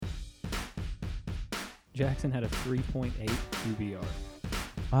Jackson had a 3.8 QBR.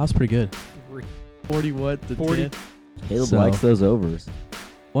 Wow, that's pretty good. 40 what? The 40. 10? Caleb So- likes those overs.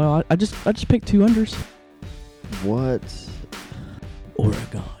 Well, I just picked 2 unders. What?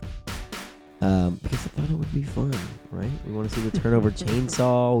 Oregon. Because I thought it would be fun, right? We want to see the turnover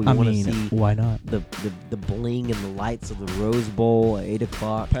chainsaw. We I want to mean, see why not? the bling and the lights of the Rose Bowl at 8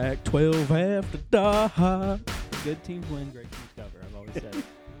 o'clock. Pac-12 have to die. Good teams win, great teams cover. I've always said it.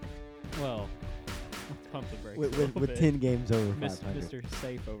 Well, let's pump the brakes a little With bit. 10 games over Mis- 500. Mr.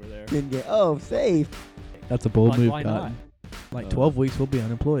 Safe over there. 10 games. Oh, safe. That's a bold Like, move, why not? Cotton. Like 12 weeks, we'll be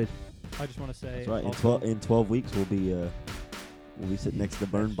unemployed. I just want to say. That's right. also, In 12 weeks, we'll be sitting next to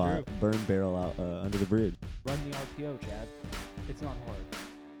the That's true. burn barrel out under the bridge. Run the RPO, Chad. It's not hard.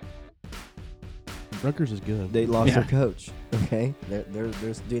 Rutgers is good. They lost Yeah. their coach. Okay, they're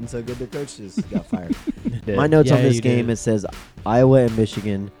doing so good. Their coach just got fired. My notes Yeah, on this you game did. it says Iowa and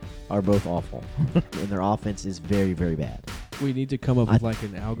Michigan are both awful, and their offense is very very bad. We need to come up with like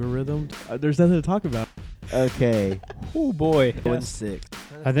an algorithm. There's nothing to talk about. Okay, Oh boy. 1-6.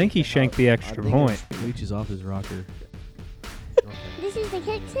 I think he shanked the extra point. Reaches off his rocker. This is the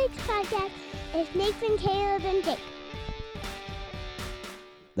Kick Six Podcast. It's Nathan, Caleb, and Jake.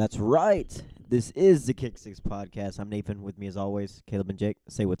 That's right. This is the Kick Six Podcast. I'm Nathan. With me as always, Caleb and Jake.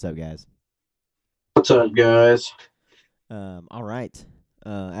 Say what's up, guys. What's up, guys? All right.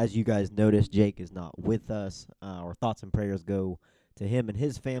 As you guys noticed, Jake is not with us. Our thoughts and prayers go to him and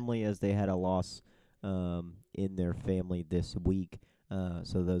his family as they had a loss in their family this week.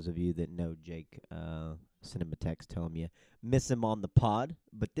 So those of you that know Jake, send him a text, tell him you miss him on the pod.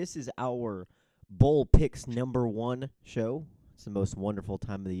 But this is our Bowl Picks #1 show. It's the most wonderful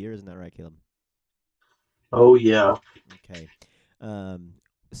time of the year. Isn't that right, Caleb? Oh, yeah. Okay.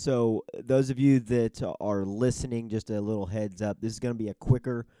 So those of you that are listening, just a little heads up. This is going to be a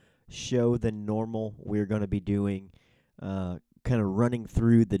quicker show than normal. We're going to be doing kind of running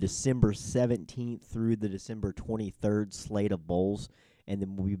through the December 17th through the December 23rd slate of bowls, and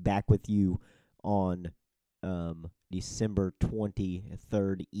then we'll be back with you on December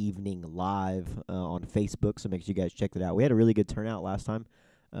 23rd evening live on Facebook, so make sure you guys check that out. We had a really good turnout last time.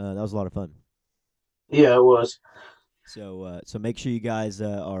 That was a lot of fun. Yeah, it was. So make sure you guys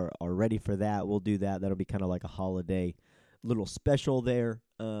are ready for that. We'll do that. That'll be kind of like a holiday little special there.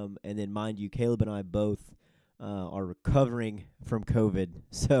 And then, mind you, Caleb and I both are recovering from COVID.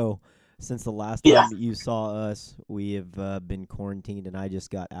 So since the last time that you saw us, we have been quarantined, and I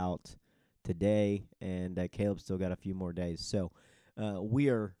just got out today, and Caleb still got a few more days. So we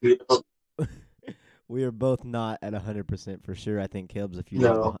are we are both not at 100% for sure. I think Caleb's a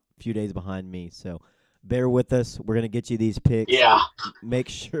few days behind me. So bear with us. We're gonna get you these picks. Yeah. Make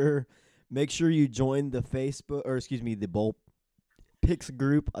sure you join the Bowl Picks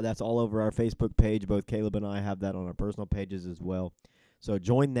group. That's all over our Facebook page. Both Caleb and I have that on our personal pages as well. So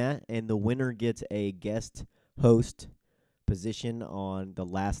join that, and the winner gets a guest host position on the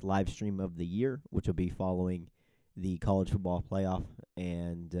last live stream of the year, which will be following the college football playoff.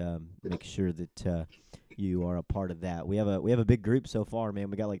 And make sure that you are a part of that. We have a big group so far, man.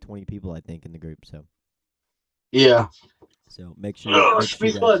 We got like 20 people, I think, in the group. So. Yeah. So make sure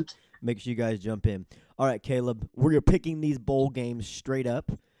you guys jump in. All right, Caleb, we're picking these bowl games straight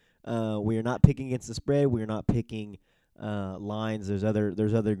up. We are not picking against the spread. We are not picking lines. There's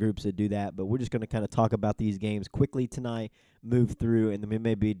other groups that do that, but we're just going to kind of talk about these games quickly tonight, move through, and then we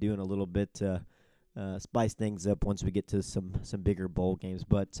may be doing a little bit spice things up once we get to some bigger bowl games.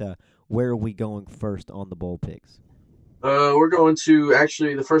 But where are we going first on the bowl picks? We're going to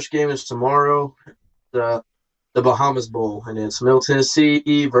the first game is tomorrow, the Bahamas Bowl, and it's Middle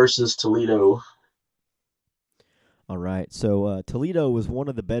Tennessee versus Toledo. All right, so Toledo was one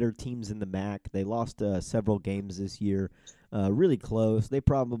of the better teams in the MAC. They lost several games this year, really close. They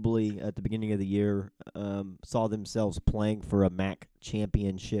probably, at the beginning of the year, saw themselves playing for a MAC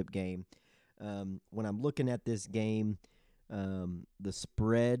championship game. When I'm looking at this game, the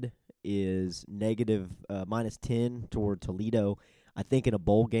spread is negative -10 toward Toledo. I think in a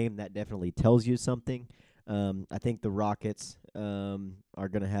bowl game that definitely tells you something. I think the Rockets are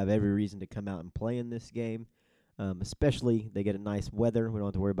going to have every reason to come out and play in this game. Especially they get a nice weather. We don't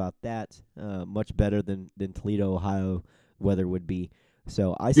have to worry about that. Much better than Toledo, Ohio weather would be.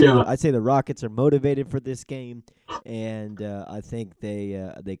 So I'd say the Rockets are motivated for this game, and I think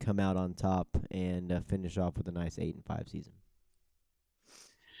they come out on top and finish off with a nice 8-5 season.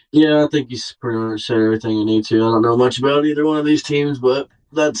 Yeah, I think you pretty much said everything you need to. I don't know much about either one of these teams, but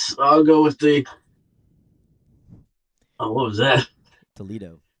I'll go with the. Oh, what was that?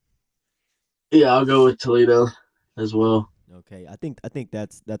 Toledo. Yeah, I'll go with Toledo as well. Okay, I think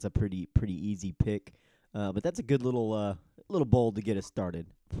that's a pretty easy pick. But that's a good little bowl to get us started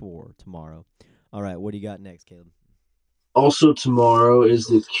for tomorrow. All right, what do you got next, Caleb? Also tomorrow is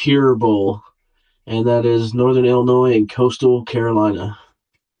the Cure Bowl, and that is Northern Illinois and Coastal Carolina.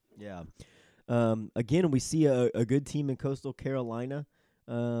 Yeah. Again, we see a good team in Coastal Carolina.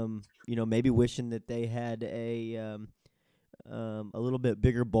 Maybe wishing that they had a little bit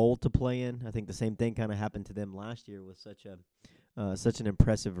bigger bowl to play in. I think the same thing kind of happened to them last year with such an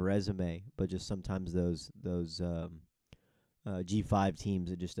impressive resume, but just sometimes those G5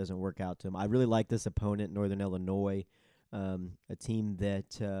 teams, it just doesn't work out to them. I really like this opponent, Northern Illinois, a team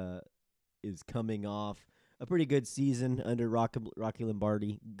that is coming off a pretty good season under Rocky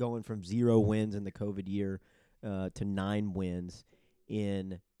Lombardi, going from 0 wins in the COVID year to 9 wins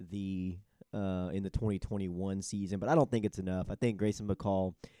in the 2021 season. But I don't think it's enough. I think Grayson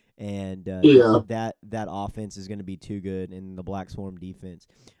McCall and that offense is going to be too good, and the Black Swarm defense,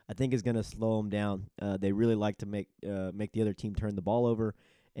 I think, is going to slow them down. They really like to make the other team turn the ball over,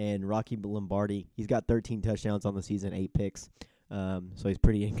 and Rocky Lombardi, he's got 13 touchdowns on the season, 8 picks, so he's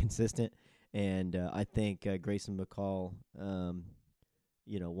pretty inconsistent. And I think Grayson McCall,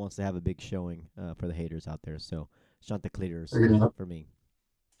 wants to have a big showing for the haters out there. So Chanticleers for me.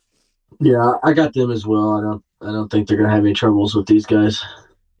 Yeah, I got them as well. I don't think they're gonna have any troubles with these guys.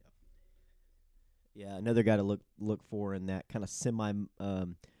 Yeah, another guy to look for in that kind of semi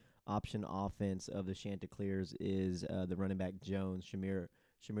option offense of the Chanticleers is the running back Jones,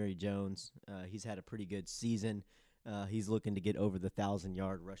 Shamiri Jones. He's had a pretty good season. He's looking to get over the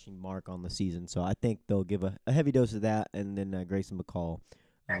 1,000-yard rushing mark on the season, so I think they'll give a heavy dose of that, and then Grayson McCall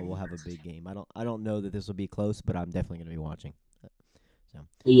will have a big game. I don't know that this will be close, but I'm definitely going to be watching. So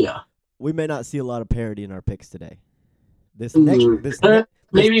Yeah, we may not see a lot of parity in our picks today.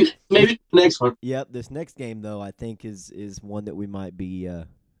 Maybe next one. Yep, this next game though I think is one that we might be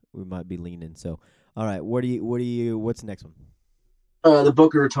leaning. So, all right, what's the next one? The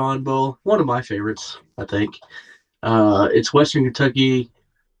Boca Raton Bowl, one of my favorites, I think. It's Western Kentucky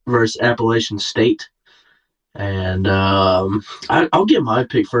versus Appalachian State, and I'll get my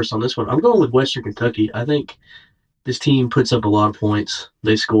pick first on this one. I'm going with Western Kentucky. I think this team puts up a lot of points.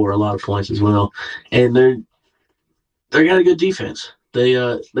 They score a lot of points as well, and they got a good defense. They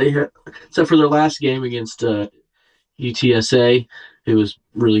have, except for their last game against UTSA, it was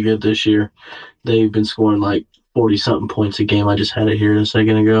really good this year. They've been scoring like 40-something points a game. I just had it here a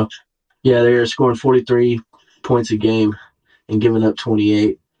second ago. Yeah, they are scoring 43 points a game and giving up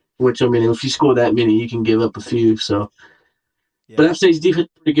 28, which, I mean, if you score that many, you can give up a few. So, yeah. But App State's defense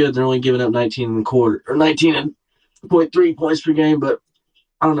is pretty good. They're only giving up 19.3 points per game, but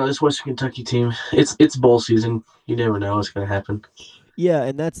I don't know, this Western Kentucky team, it's bowl season. You never know what's going to happen. Yeah,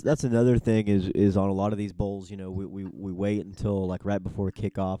 and that's another thing is on a lot of these bowls, we wait until like right before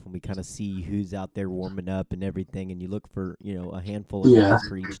kickoff and we kind of see who's out there warming up and everything, and you look for a handful of guys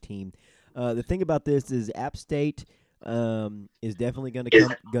for each team. The thing about this is App State is definitely going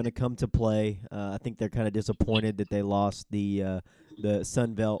to come to play. I think they're kind of disappointed that they lost the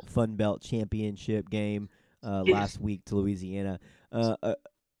Fun Belt Championship game last week to Louisiana.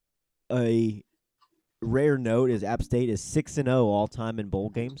 A rare note is App State is 6-0 all time in bowl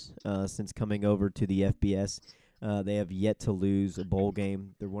games since coming over to the FBS. They have yet to lose a bowl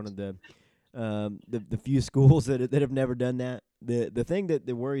game. They're one of the few schools that have never done that. The thing that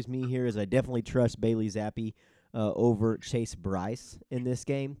worries me here is I definitely trust Bailey Zappi over Chase Bryce in this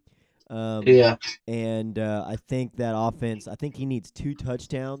game. And I think that offense, I think he needs 2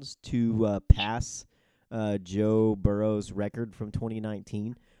 touchdowns to pass Joe Burrow's record from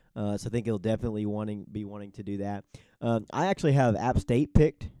 2019. So I think he'll definitely be wanting to do that. I actually have App State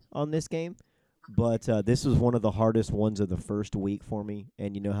picked on this game, but this was one of the hardest ones of the first week for me.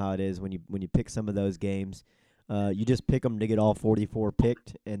 And you know how it is when you pick some of those games, you just pick them to get all 44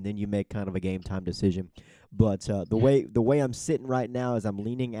 picked, and then you make kind of a game time decision. But the way I'm sitting right now is I'm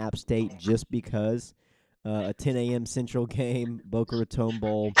leaning App State just because a 10 a.m. Central game, Boca Raton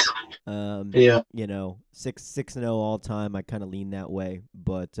Bowl. 6-0 all time. I kind of lean that way,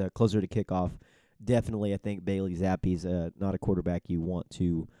 but closer to kickoff, definitely I think Bailey Zappi's not a quarterback you want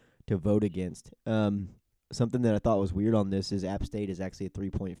to vote against. Something that I thought was weird on this is App State is actually a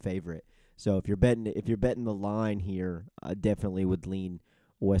 3-point favorite. So if you're betting the line here, I definitely would lean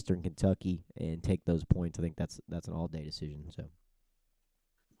Western Kentucky and take those points. I think that's an all-day decision. So.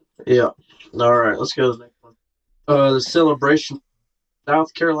 Yeah. All right, let's go to the next one. The Celebration,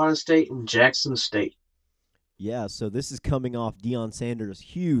 South Carolina State and Jackson State. Yeah, so this is coming off Deion Sanders'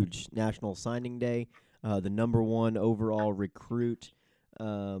 huge national signing day. The number 1 overall recruit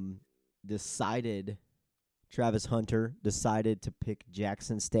Travis Hunter decided to pick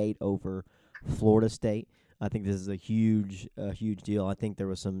Jackson State over Florida State. I think this is a huge deal. I think there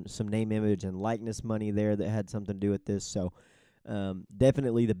was some name, image, and likeness money there that had something to do with this. So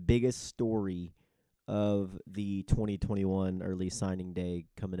definitely the biggest story of the 2021 early signing day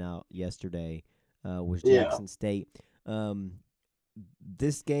coming out yesterday was Jackson State.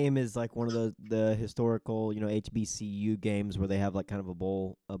 This game is like one of the historical, HBCU games where they have like kind of a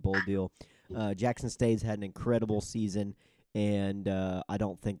bowl deal. Jackson State's had an incredible season, and I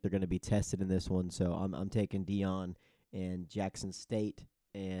don't think they're going to be tested in this one. So I'm taking Dion and Jackson State,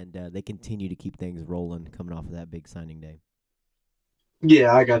 and they continue to keep things rolling coming off of that big signing day.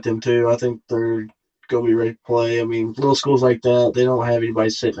 Yeah, I got them too. I think they're going to be ready to play. I mean, little schools like that, they don't have anybody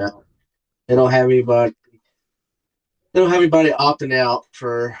sitting out. They don't have anybody opting out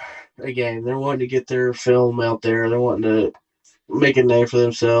for a game. They're wanting to get their film out there. They're wanting to make a name for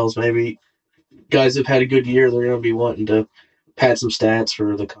themselves. Maybe guys have had a good year. They're going to be wanting to pad some stats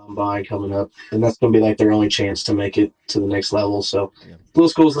for the combine coming up, and that's going to be like their only chance to make it to the next level. So, little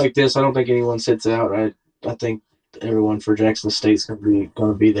schools like this, I don't think anyone sits out. I think everyone for Jackson State's going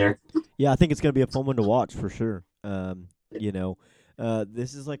to be there. Yeah, I think it's going to be a fun one to watch for sure.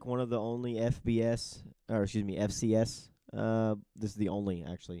 This is like one of the only FCS. This is the only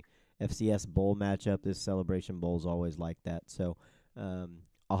actually FCS bowl matchup. This Celebration Bowl is always like that. So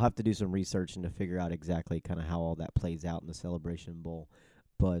I'll have to do some research and to figure out exactly kind of how all that plays out in the Celebration Bowl.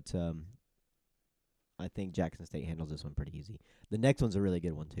 But I think Jackson State handles this one pretty easy. The next one's a really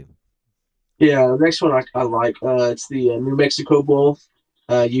good one too. Yeah, the next one I like. It's the New Mexico Bowl,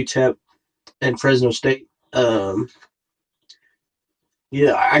 UTEP and Fresno State. I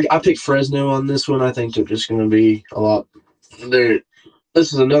picked Fresno on this one. I think they're just going to be a lot. This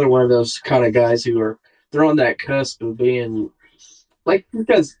is another one of those kind of guys who they're on that cusp of being like,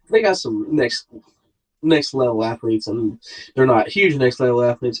 because they got some next level athletes, and they're not huge next level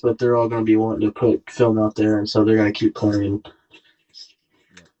athletes, but they're all going to be wanting to put film out there, and so they're going to keep playing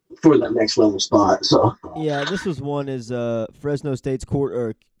for that next level spot. So yeah, this was one is Fresno State's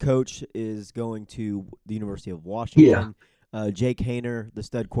coach is going to the University of Washington. Jake Haener, the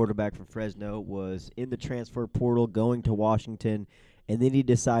stud quarterback for Fresno, was in the transfer portal going to Washington, and then he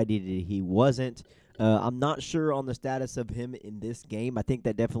decided he wasn't. I'm not sure on the status of him in this game. I think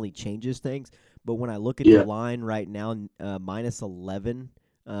that definitely changes things. But when I look at the line right now, minus 11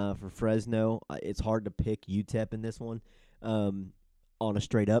 for Fresno, it's hard to pick UTEP in this one on a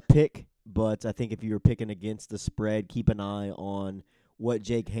straight-up pick. But I think if you were picking against the spread, keep an eye on what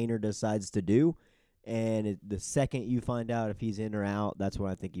Jake Haener decides to do. And the second you find out if he's in or out, that's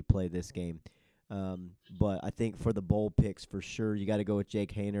when I think you play this game. But I think for the bowl picks, for sure, you got to go with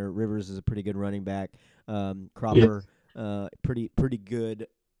Jake Haener. Rivers is a pretty good running back. Cropper, pretty good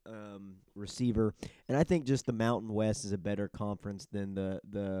receiver. And I think just the Mountain West is a better conference than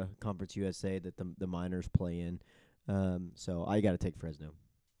the Conference USA that the Miners play in. So I got to take Fresno.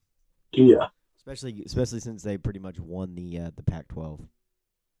 Yeah. Especially since they pretty much won the Pac-12.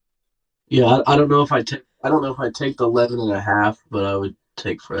 Yeah, I don't know if I take the 11.5, but I would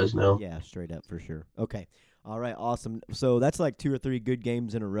take Fresno. Yeah, straight up for sure. Okay. All right, awesome. So that's like 2 or 3 good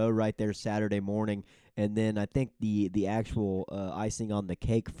games in a row right there Saturday morning. And then I think the actual icing on the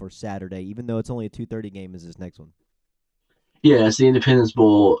cake for Saturday, even though it's only a 2:30 game, is this next one. Yeah, it's the Independence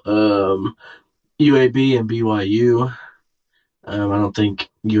Bowl, UAB and BYU. I don't think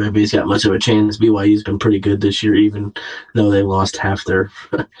UAB's got much of a chance. BYU's been pretty good this year, even though they lost half their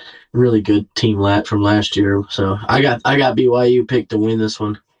really good team from last year. So I got BYU picked to win this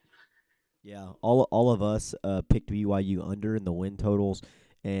one. Yeah, all of us picked BYU under in the win totals,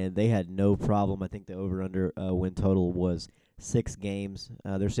 and they had no problem. I think the over/under win total was 6 games.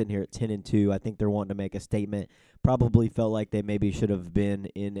 They're sitting here at 10-2. I think they're wanting to make a statement. Probably felt like they maybe should have been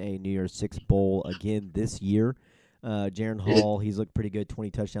in a New Year's Six Bowl again this year. Jaron Hall, he's looked pretty good,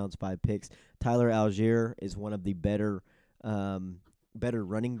 20 touchdowns, 5 picks. Tyler Algier is one of the better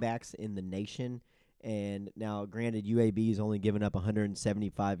running backs in the nation. And now, granted, UAB is only giving up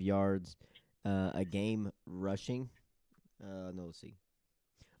 175 yards a game rushing. Let's see.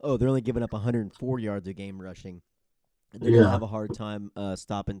 Oh, they're only giving up 104 yards a game rushing. They're going to have a hard time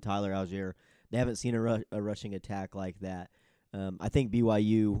stopping Tyler Algier. They haven't seen a rushing attack like that. I think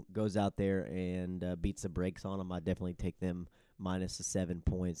BYU goes out there and beats the brakes on them. I definitely take them minus the 7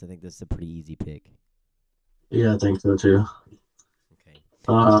 points. I think this is a pretty easy pick. Yeah, I think so too. Okay.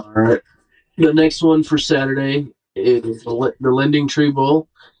 All right. The next one for Saturday is the Lending Tree Bowl,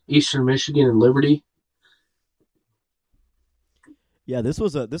 Eastern Michigan and Liberty. Yeah, this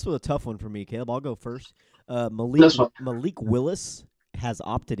was a tough one for me, Caleb. I'll go first. Malik Willis has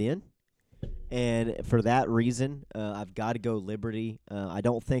opted in. And for that reason, I've got to go Liberty. I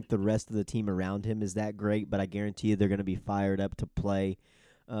don't think the rest of the team around him is that great, but I guarantee you they're going to be fired up to play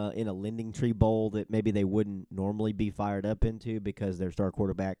in a Lending Tree Bowl that maybe they wouldn't normally be fired up into because their star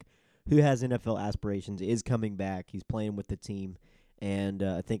quarterback, who has NFL aspirations, is coming back. He's playing with the team, and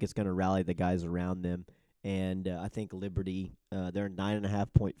I think it's going to rally the guys around them. And I think Liberty, they're a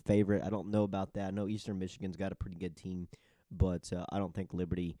 9.5-point favorite. I don't know about that. I know Eastern Michigan's got a pretty good team, but I don't think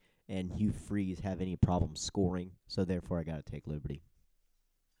Liberty and Hugh Freeze have any problem scoring, so therefore I got to take Liberty.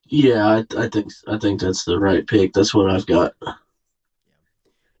 Yeah, I think that's the right pick. That's what I've got.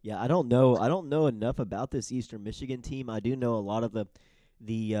 Yeah, I don't know enough about this Eastern Michigan team. I do know a lot of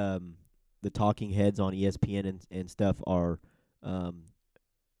the talking heads on ESPN and stuff are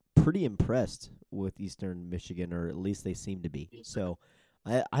pretty impressed with Eastern Michigan, or at least they seem to be. So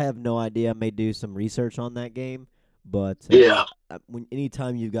I have no idea. I may do some research on that game, but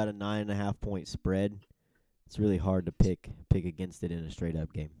anytime you've got a 9.5-point spread, it's really hard to pick against it in a straight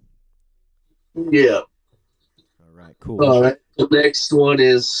up game. Yeah. All right, cool. All right. The next one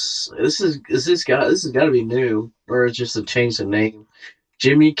is this has got to be new, or it's just a change of name.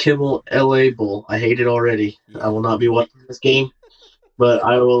 Jimmy Kimmel LA Bowl. I hate it already. Yeah. I will not be watching this game, but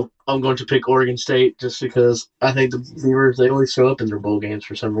I'm going to pick Oregon State just because I think the Beavers, they always show up in their bowl games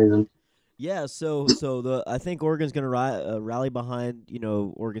for some reason. Yeah, so I think Oregon's going to rally behind.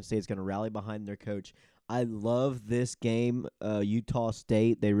 Oregon State's going to rally behind their coach. I love this game. Utah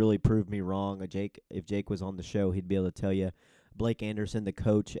State, they really proved me wrong. If Jake was on the show, he'd be able to tell you. Blake Anderson, the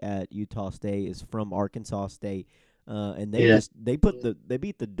coach at Utah State, is from Arkansas State, and they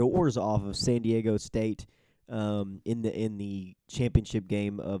beat the doors off of San Diego State in the championship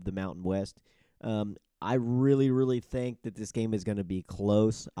game of the Mountain West. I really, really think that this game is going to be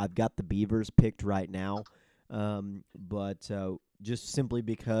close. I've got the Beavers picked right now, but just simply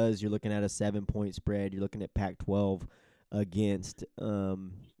because you're looking at a 7-point spread, you're looking at Pac-12 against a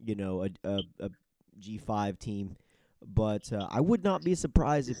G5 team. But I would not be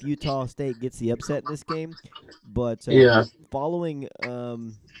surprised if Utah State gets the upset in this game. But following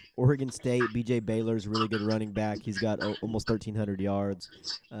Oregon State, B.J. Baylor's a really good running back. He's got almost 1,300 yards.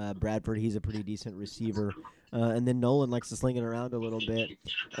 Bradford, he's a pretty decent receiver. And then Nolan likes to sling it around a little bit.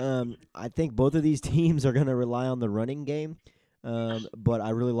 I think both of these teams are going to rely on the running game. But I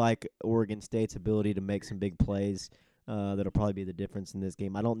really like Oregon State's ability to make some big plays. That'll probably be the difference in this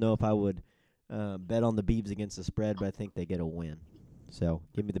game. I don't know if I would bet on the Beavs against the spread, but I think they get a win. So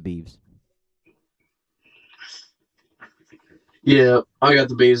give me the Beavs. Yeah, I got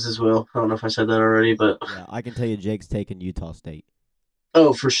the Beavs as well. I don't know if I said that already, but yeah, I can tell you Jake's taking Utah State.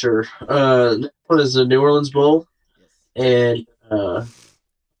 Oh, for sure. Next one is the New Orleans Bowl, and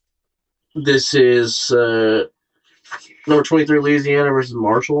this is number 23 Louisiana versus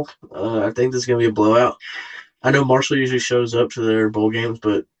Marshall. I think this is gonna be a blowout. I know Marshall usually shows up to their bowl games,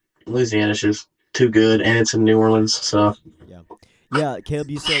 but Louisiana's just too good, and it's in New Orleans, so yeah. Caleb,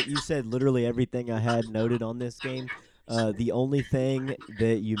 you said literally everything I had noted on this game. The only thing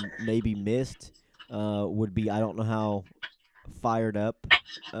that you maybe missed would be I don't know how fired up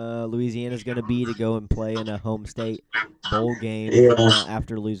Louisiana's going to be to go and play in a home state bowl game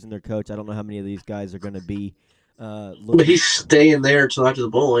after losing their coach. I don't know how many of these guys are going to be. But he's staying there until after the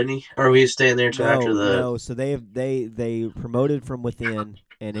bowl, isn't he? Or he's staying there until after the. No, so they promoted from within.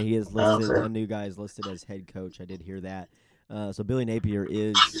 And he is listed. A new guy is listed as head coach. I did hear that. So Billy Napier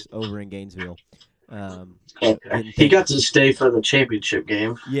is over in Gainesville. He got to stay for the championship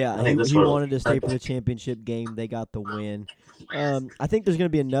game. Yeah, he wanted to stay for the championship game. They got the win. I think there's going to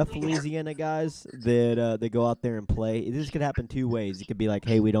be enough Louisiana guys that they go out there and play. This could happen two ways. It could be like,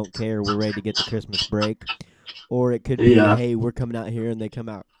 hey, we don't care. We're ready to get to Christmas break. Or it could be, hey, we're coming out here, and they come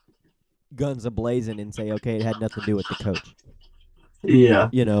out guns a-blazing and say, okay, it had nothing to do with the coach. Yeah,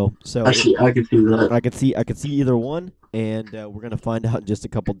 so I could see that. I could see either one, and we're gonna find out in just a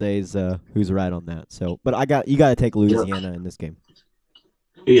couple days who's right on that. So, but you got to take Louisiana in this game.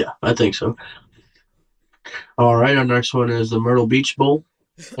 Yeah, I think so. All right, our next one is the Myrtle Beach Bowl,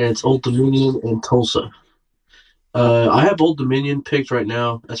 and it's Old Dominion and Tulsa. I have Old Dominion picked right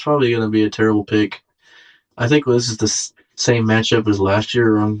now. That's probably gonna be a terrible pick. I think this is the same matchup as last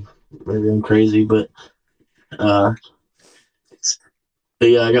year. Maybe I'm crazy, but. But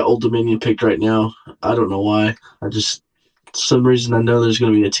yeah, I got Old Dominion picked right now. I don't know why. Some reason I know there's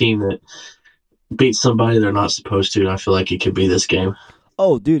going to be a team that beats somebody they're not supposed to, and I feel like it could be this game.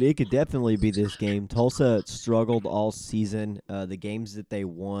 Oh, dude, it could definitely be this game. Tulsa struggled all season. The games that they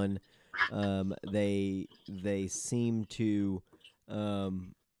won, they seem to,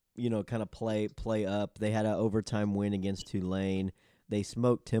 kind of play up. They had an overtime win against Tulane. They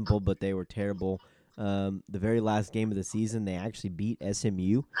smoked Temple, but they were terrible. The very last game of the season, they actually beat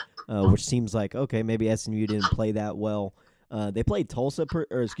SMU, which seems like, okay, maybe SMU didn't play that well. They played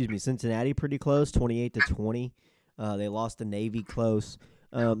Cincinnati pretty close, 28-20. They lost to Navy close.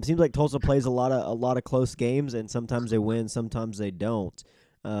 Seems like Tulsa plays a lot of close games, and sometimes they win, sometimes they don't.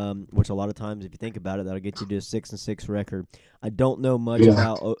 Which a lot of times, if you think about it, that'll get you to a 6-6 record. I don't know much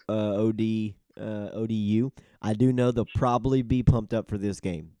about ODU. I do know they'll probably be pumped up for this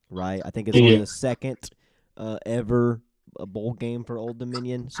game, right? I think it's only the second ever bowl game for Old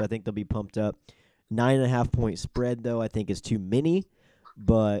Dominion, so I think they'll be pumped up. 9.5-point spread, though, I think is too many,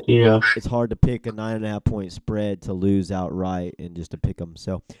 but it's hard to pick a 9.5-point spread to lose outright and just to pick them.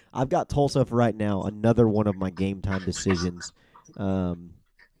 So I've got Tulsa for right now, another one of my game time decisions.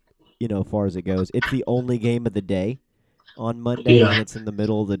 As far as it goes, it's the only game of the day on Monday, and it's in the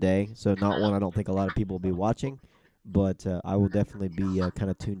middle of the day, so not one I don't think a lot of people will be watching. But I will definitely be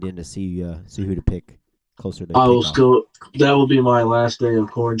kind of tuned in to see who to pick closer to. That will be my last day of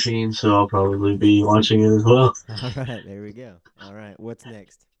quarantine, so I'll probably be watching it as well. All right, there we go. All right, what's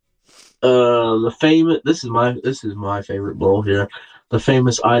next? This is my favorite bowl here, the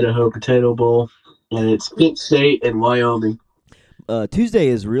famous Idaho Potato Bowl, and it's Kent State and Wyoming. Tuesday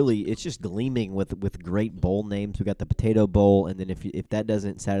is it's just gleaming with great bowl names. We got the Potato Bowl, and then if that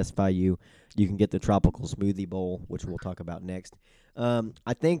doesn't satisfy you, you can get the Tropical Smoothie Bowl, which we'll talk about next.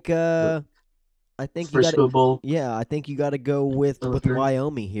 I think Frisco Bowl. Yeah, I think you got to go with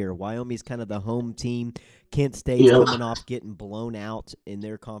Wyoming here. Wyoming's kind of the home team. Kent State's coming off getting blown out in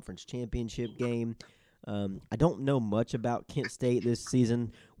their conference championship game. I don't know much about Kent State this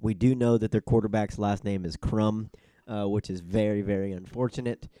season. We do know that their quarterback's last name is Crum, which is very, very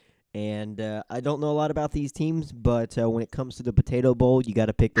unfortunate. And I don't know a lot about these teams, but when it comes to the Potato Bowl, you got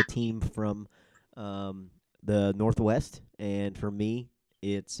to pick the team from the Northwest. And for me,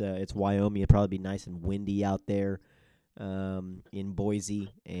 it's Wyoming. It'd probably be nice and windy out there in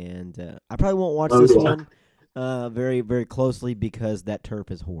Boise. And I probably won't watch this one very, very closely because that turf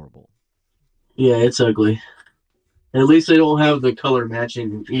is horrible. Yeah, it's ugly. At least they don't have the color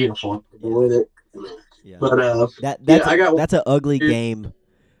matching uniform with it. Yeah. But that's an ugly game.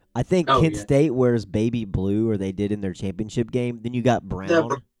 I think Kent State wears baby blue, or they did in their championship game. Then you got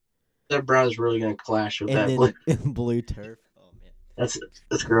brown. That brown is really going to clash with that blue. Blue turf. Oh man,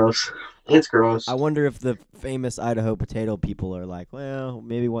 that's gross. It's gross. I wonder if the famous Idaho potato people are like, well,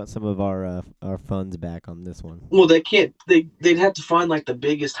 maybe want some of our funds back on this one. Well, they can't. They'd have to find like the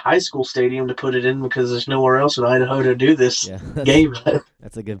biggest high school stadium to put it in because there's nowhere else in Idaho to do this game.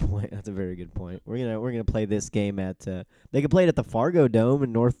 That's a good point. That's a very good point. We're gonna play this game at. They could play it at the Fargo Dome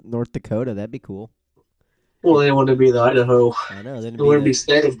in North Dakota. That'd be cool. Well, they want to be the Idaho. I know. They wouldn't be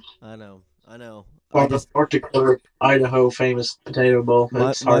stadium. I know. Or the North Dakota Idaho famous potato bowl.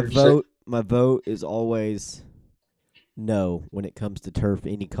 My vote is always no when it comes to turf,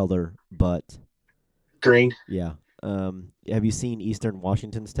 any color but green. Yeah. Have you seen Eastern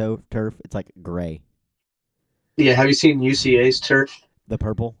Washington's turf? It's like gray. Yeah. Have you seen UCA's turf? The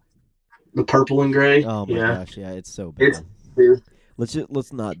purple. The purple and gray. Oh my gosh! Yeah, it's so bad.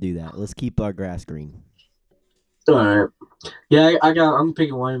 Let's not do that. Let's keep our grass green. All right. Yeah, I'm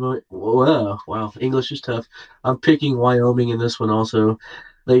picking Wyoming. Whoa, wow, English is tough. I'm picking Wyoming in this one also.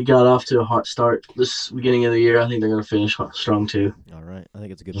 They got off to a hot start this beginning of the year. I think they're going to finish strong too. All right. I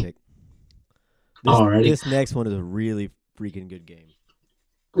think it's a good pick. This next one is a really freaking good game.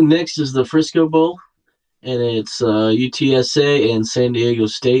 Next is the Frisco Bowl, and it's UTSA and San Diego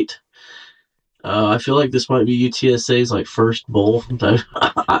State. I feel like this might be UTSA's like first bowl.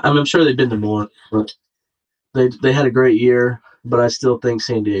 I'm sure they've been to more, but they had a great year. But I still think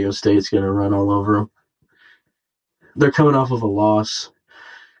San Diego State's going to run all over them. They're coming off of a loss.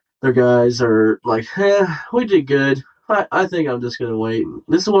 Their guys are like, we did good. I think I'm just going to wait.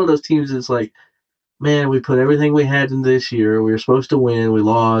 This is one of those teams that's like, man, we put everything we had in this year. We were supposed to win. We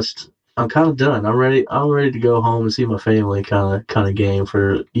lost. I'm kind of done. I'm ready to go home and see my family kind of game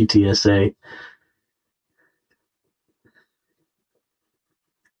for UTSA.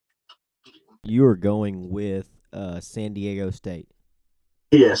 You are going with San Diego State.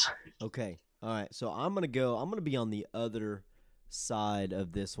 Yes. Okay. All right. So I'm gonna be on the other side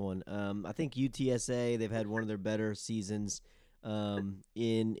of this one. I think UTSA, they've had one of their better seasons in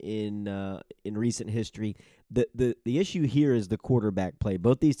recent history. The issue here is the quarterback play.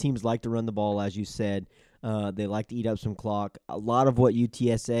 Both these teams like to run the ball, as you said. They like to eat up some clock. A lot of what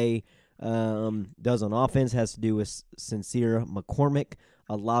UTSA does on offense has to do with Sincere McCormick.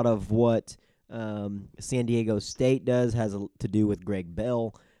 A lot of what San Diego State does has to do with Greg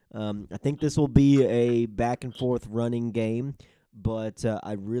Bell. I think this will be a back-and-forth running game. but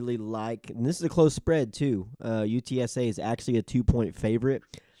I really like, and this is a close spread too. UTSA is actually a 2-point favorite.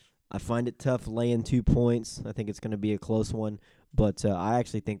 I find it tough laying 2 points. I think it's going to be a close one, but I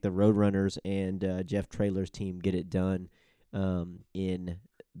actually think the Roadrunners and Jeff Traylor's team get it done in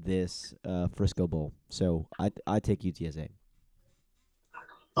this Frisco Bowl. So I take UTSA.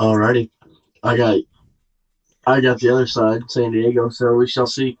 Alrighty. I got the other side, San Diego, so we shall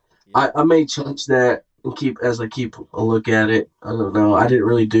see. I may change that and keep a look at it. I don't know. I didn't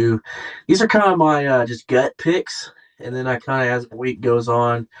really do. These are kind of my just gut picks, and then I kind of, as the week goes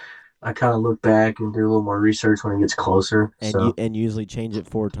on, I kind of look back and do a little more research when it gets closer. And so and usually change it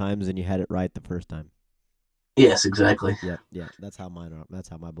 4 times, and you had it right the first time. yes, exactly. Yeah. That's how mine are. That's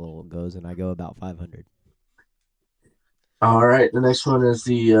how my bowl goes, and I go about 500. All right, the next one is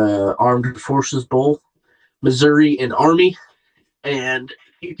the Armed Forces Bowl, Missouri and Army, and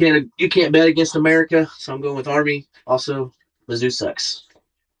you can't bet against America, so I'm going with Army. Also, Mizzou sucks.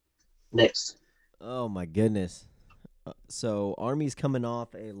 Next. Oh my goodness. So Army's coming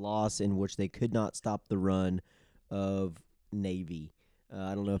off a loss in which they could not stop the run of Navy.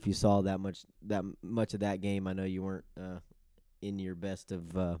 I don't know if you saw that much of that game. I know you weren't in your best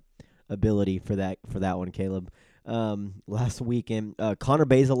of ability for that one, Caleb. Last weekend, Connor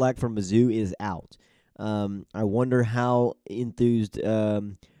Bazelak from Mizzou is out. I wonder how enthused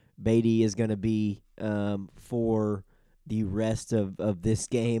Beatty is going to be for the rest of this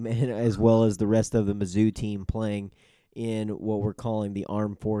game, and as well as the rest of the Mizzou team playing in what we're calling the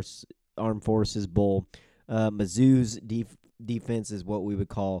Armed Forces Bowl. Mizzou's defense is what we would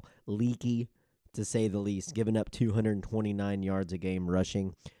call leaky, to say the least, giving up 229 yards a game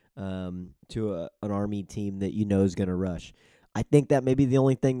rushing to an Army team that you know is going to rush. I think that may be the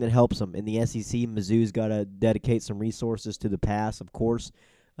only thing that helps them. In the SEC, Mizzou's got to dedicate some resources to the pass, of course,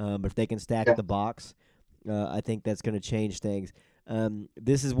 but if they can stack the box, I think that's going to change things.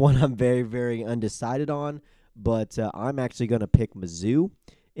 This is one I'm very, very undecided on, but I'm actually going to pick Mizzou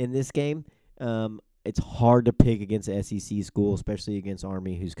in this game. It's hard to pick against an SEC school, especially against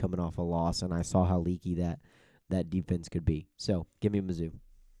Army, who's coming off a loss, and I saw how leaky that defense could be. So, give me Mizzou.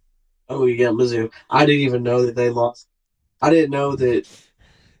 Oh, you got Mizzou. I didn't even know that they lost. I didn't know that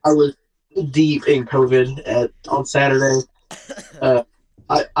I was deep in COVID on Saturday.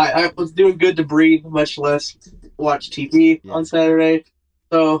 I was doing good to breathe, much less watch TV on Saturday.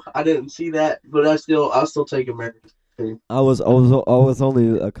 So I didn't see that, but I'll still take America. I was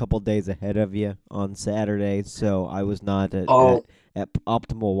only a couple days ahead of you on Saturday, so I was not at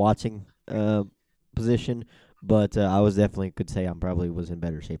optimal watching position. But I was definitely could say I probably was in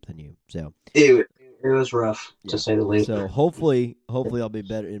better shape than you. So it was rough to say the least. So hopefully I'll be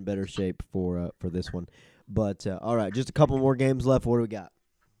in better shape for this one. But all right, just a couple more games left. What do we got?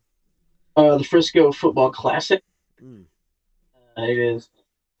 The Frisco Football Classic. It is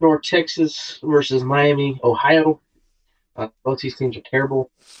North Texas versus Miami, Ohio. Both these teams are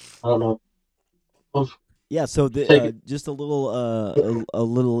terrible. I don't know. Yeah, so just a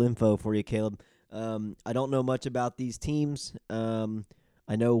little info for you, Caleb. I don't know much about these teams.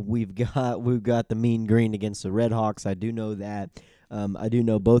 I know we've got the Mean Green against the Redhawks. I do know that. I do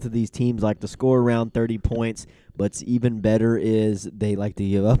know both of these teams like to score around 30 points, but even better is they like to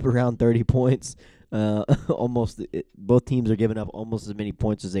give up around 30 points. Both teams are giving up almost as many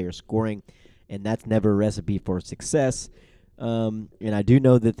points as they are scoring, and that's never a recipe for success. And I do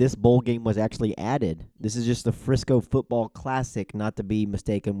know that this bowl game was actually added. This is just the Frisco Football Classic, not to be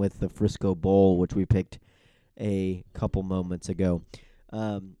mistaken with the Frisco Bowl, which we picked a couple moments ago.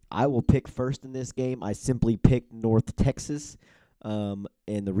 I will pick first in this game. I simply picked North Texas, and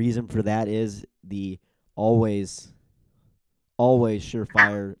the reason for that is the always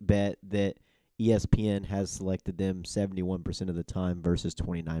surefire bet that ESPN has selected them 71% of the time versus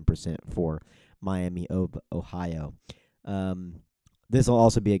 29% for Miami of Ohio. This will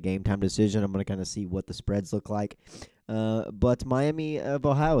also be a game time decision. I'm going to kind of see what the spreads look like. But Miami of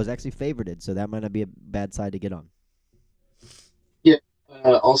Ohio is actually favorited, so that might not be a bad side to get on. Yeah.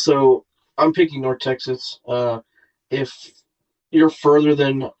 Also, I'm picking North Texas. If you're further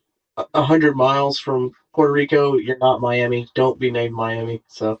than 100 miles from Puerto Rico, you're not Miami. Don't be named Miami.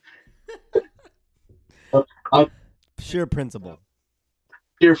 So, Pure principle.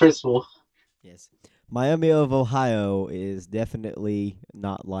 Pure principle. Yes. Miami of Ohio is definitely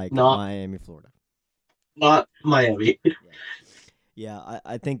not like Miami, Florida. Not Miami. Yeah,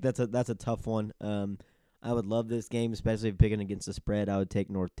 I think that's a tough one. I would love this game, especially if picking against the spread. I would take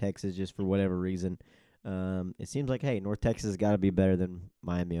North Texas just for whatever reason. It seems like, hey, North Texas has got to be better than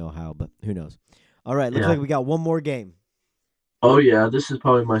Miami, Ohio, but who knows? All right, looks like we got one more game. Oh yeah, this is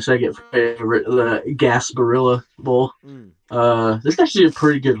probably my second favorite, the Gasparilla Bowl. Mm. This is actually a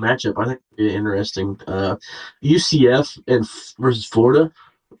pretty good matchup. I think it'll be interesting. UCF versus Florida.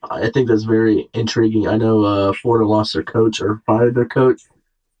 I think that's very intriguing. I know Florida lost their coach or fired their coach,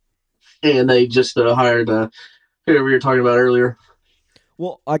 and they just hired whoever you were talking about earlier.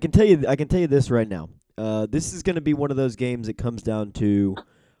 Well, I can tell you this right now. This is going to be one of those games that comes down to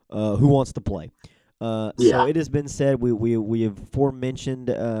who wants to play. So Yeah. it has been said we have aforementioned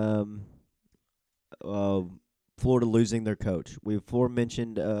Florida losing their coach. We've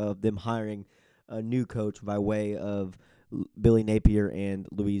aforementioned them hiring a new coach by way of Billy Napier and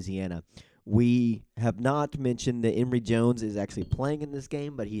Louisiana. We have not mentioned that Emory Jones is actually playing in this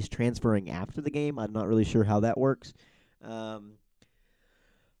game, but he's transferring after the game. I'm not really sure how that works.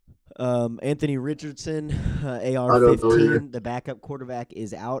 Anthony Richardson, I don't know either. AR-15, the backup quarterback,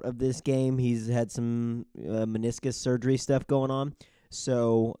 is out of this game. He's had some meniscus surgery stuff going on.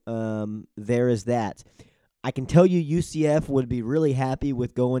 So there is that. I can tell you UCF would be really happy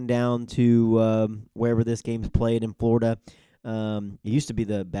with going down to wherever this game's played in Florida. It used to be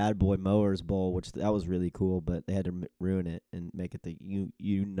the Bad Boy Mowers Bowl, which that was really cool, but they had to ruin it and make it the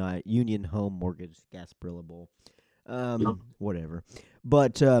Union Home Mortgage Gasparilla Bowl. Whatever.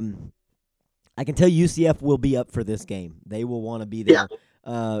 But I can tell UCF will be up for this game. They will want to be there.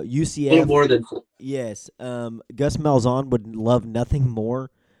 A UCF, little more than yes. Gus Malzahn would love nothing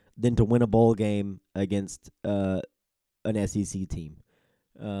more than to win a bowl game against an SEC team.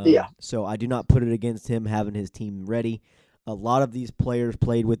 So I do not put it against him having his team ready. A lot of these players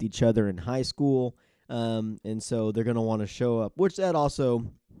played with each other in high school, and so they're going to want to show up, which that also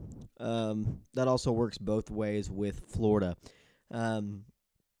works both ways with Florida.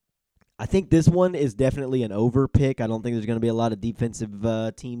 I think this one is definitely an over pick. I don't think there's going to be a lot of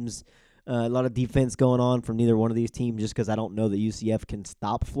defensive teams, a lot of defense going on from neither one of these teams just because I don't know that UCF can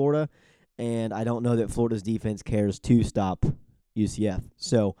stop Florida, and I don't know that Florida's defense cares to stop UCF.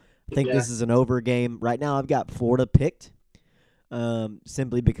 So I think this is an over game. Right now I've got Florida picked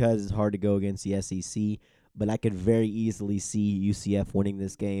simply because it's hard to go against the SEC. But I could very easily see UCF winning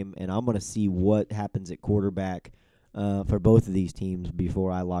this game, and I'm going to see what happens at quarterback for both of these teams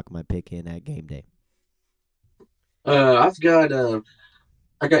before I lock my pick in at game day. I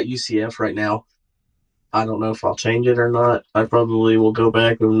got UCF right now. I don't know if I'll change it or not. I probably will go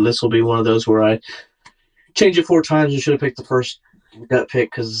back, and this will be one of those where I change it 4 times and should have picked the first gut pick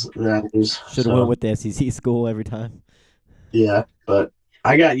because that was should have went with the SEC school every time. Yeah, but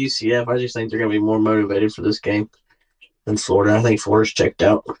I got UCF. I just think they're going to be more motivated for this game than Florida. I think Florida's checked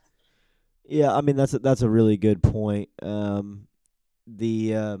out. Yeah, I mean that's a really good point. The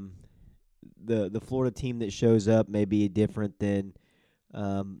Florida team that shows up may be different than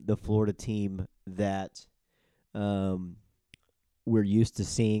the Florida team that we're used to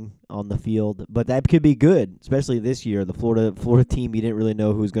seeing on the field, but that could be good, especially this year. The Florida team, you didn't really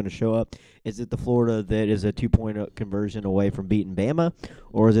know who was going to show up. Is it the Florida that is a 2-point conversion away from beating Bama,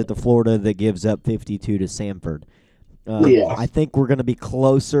 or is it the Florida that gives up 52 to Samford? I think we're going to be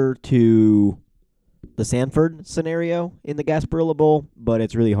closer to the Samford scenario in the Gasparilla Bowl, but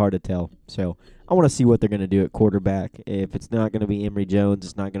it's really hard to tell. So I want to see what they're going to do at quarterback. If it's not going to be Emory Jones,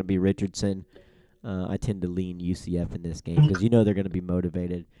 it's not going to be Richardson. I tend to lean UCF in this game because they're going to be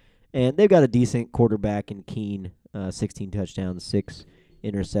motivated. And they've got a decent quarterback in Keene, 16 touchdowns, 6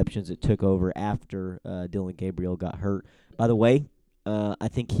 interceptions. It took over after Dylan Gabriel got hurt. By the way, I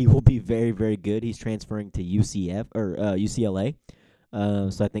think he will be very, very good. He's transferring to UCLA.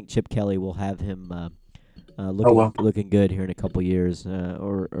 So I think Chip Kelly will have him looking good here in a couple years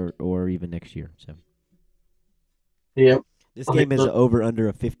or even next year. So. Yep. This game is over under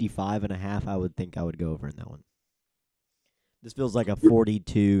a 55.5. I would think I would go over in that one. This feels like a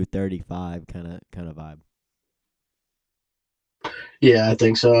 42-35 kind of vibe. Yeah, I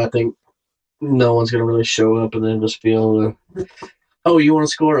think so. I think no one's going to really show up and then just be able to, oh, you want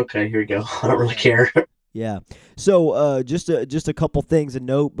to score? Okay, here you go. I don't really care. Yeah. So just a couple things to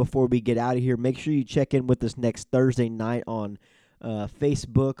note before we get out of here. Make sure you check in with us next Thursday night on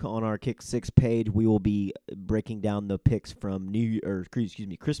Facebook on our Kick 6 page. We will be breaking down the picks from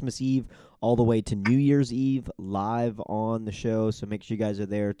Christmas Eve all the way to New Year's Eve live on the show. So make sure you guys are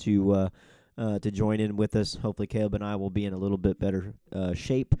there to join in with us. Hopefully Caleb and I will be in a little bit better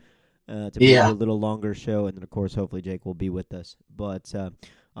shape to be a little longer show, and then of course hopefully Jake will be with us. But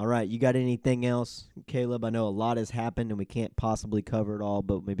all right, you got anything else, Caleb? I know a lot has happened and we can't possibly cover it all,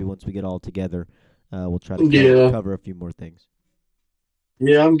 but maybe once we get all together, we'll try to cover a few more things.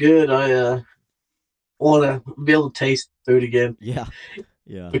 Yeah, I'm good. I want to be able to taste food again. Yeah.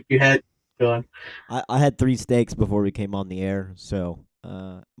 But you had Go on. I had 3 steaks before we came on the air, so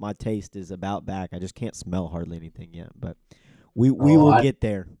my taste is about back. I just can't smell hardly anything yet, but we will get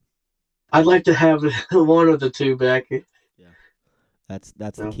there. I'd like to have one of the two back. That's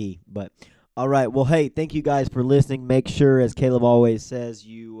the key. But all right, well, hey, thank you guys for listening. Make sure, as Caleb always says,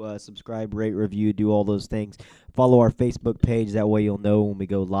 you subscribe, rate, review, do all those things. Follow our Facebook page. That way you'll know when we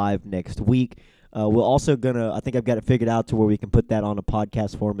go live next week. We're also I think I've got it figured out to where we can put that on a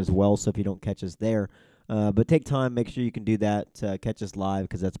podcast form as well, so if you don't catch us there. But take time, make sure you can do that, catch us live,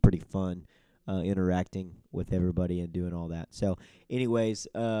 because that's pretty fun, interacting with everybody and doing all that. So anyways,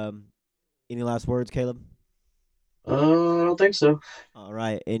 any last words, Caleb? I don't think so. All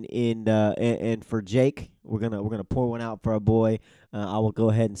right, and for Jake, we're gonna pour one out for our boy. I will go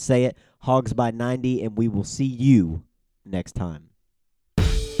ahead and say it: Hogs by 90, and we will see you next time.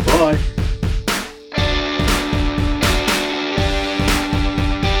 Bye.